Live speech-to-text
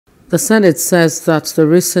The Senate says that the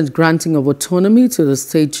recent granting of autonomy to the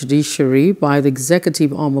State Judiciary by the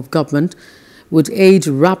executive arm of government would aid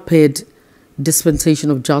rapid dispensation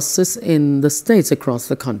of justice in the states across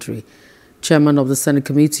the country. Chairman of the Senate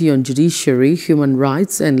Committee on Judiciary, Human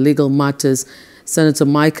Rights and Legal Matters, Senator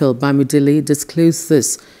Michael Bamidele, disclosed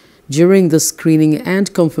this during the screening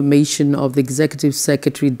and confirmation of the Executive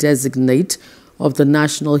Secretary Designate of the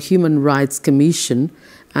National Human Rights Commission,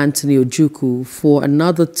 Anthony Ojukwu, for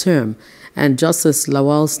another term, and Justice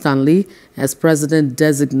Lawal Stanley as President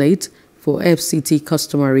Designate for FCT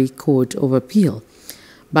Customary Court of Appeal.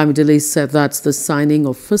 Bamidele said that the signing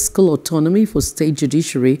of fiscal autonomy for state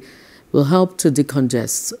judiciary will help to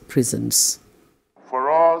decongest prisons. For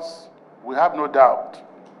us, we have no doubt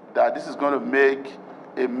that this is going to make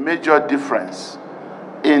a major difference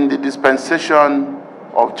in the dispensation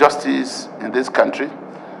of justice in this country.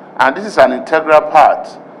 And this is an integral part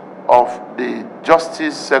of the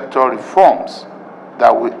justice sector reforms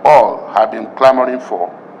that we all have been clamoring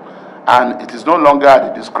for. And it is no longer at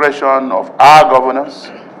the discretion of our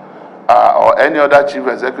governors or any other chief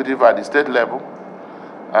executive at the state level.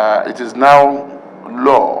 It is now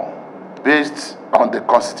law based on the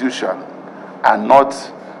Constitution and not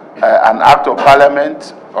an act of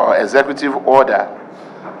parliament or executive order.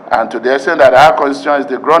 And to the extent that our Constitution is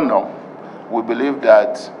the ground norm, we believe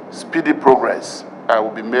that speedy progress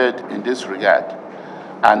will be made in this regard.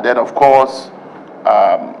 And then, of course,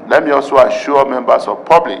 let me also assure members of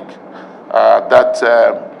public that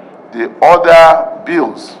the other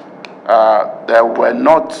bills that were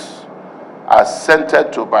not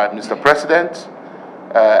assented to by Mr. President,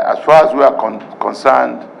 as far as we are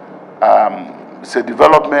concerned, it's a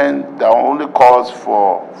development that only calls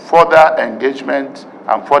for further engagement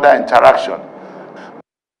and further interaction.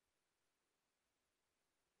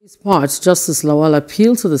 For his part, Justice Lawal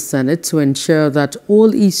appealed to the Senate to ensure that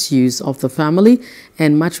all issues of the family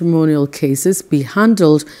and matrimonial cases be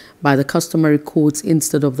handled by the customary courts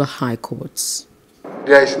instead of the high courts.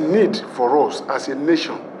 There is need for us as a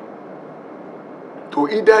nation to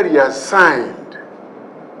either reassign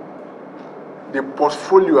the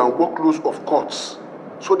portfolio and workloads of courts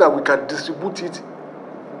so that we can distribute it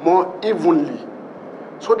more evenly,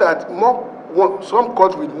 so that some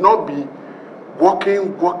courts will not be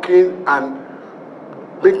working and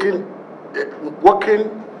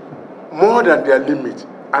working more than their limit.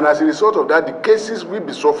 And as a result of that, the cases will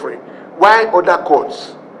be suffering, while other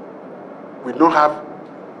courts will not have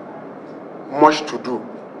much to do.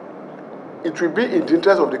 It will be in the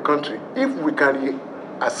interest of the country if we can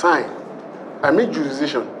reassign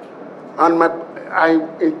jurisdiction. And I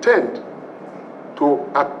intend to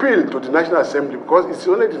appeal to the National Assembly, because it's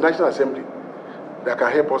only the National Assembly that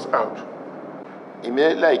can help us out.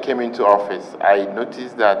 Immediately I came into office, I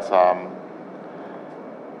noticed that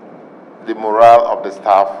the morale of the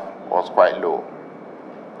staff was quite low,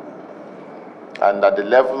 and that the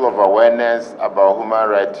level of awareness about human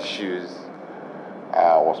rights issues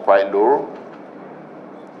was quite low,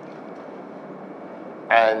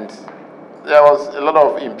 and there was a lot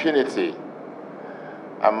of impunity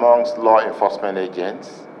amongst law enforcement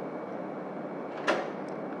agents,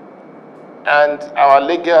 and our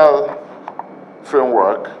legal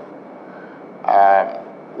framework,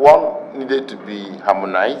 one needed to be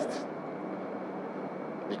harmonized,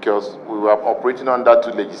 because we were operating under two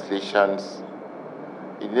legislations.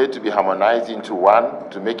 It needed to be harmonized into one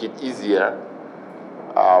to make it easier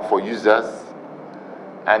for users.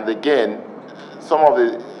 And again, some of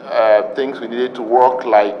the things we needed to work,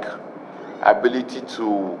 like ability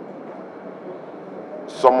to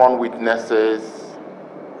summon witnesses,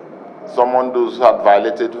 summon those who had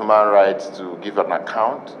violated human rights to give an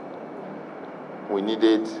account. We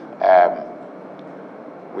needed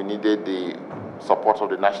the support of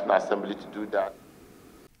the National Assembly to do that.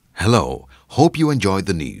 Hello, hope you enjoyed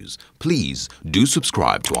the news. Please do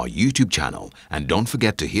subscribe to our YouTube channel and don't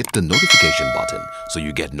forget to hit the notification button so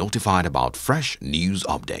you get notified about fresh news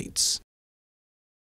updates.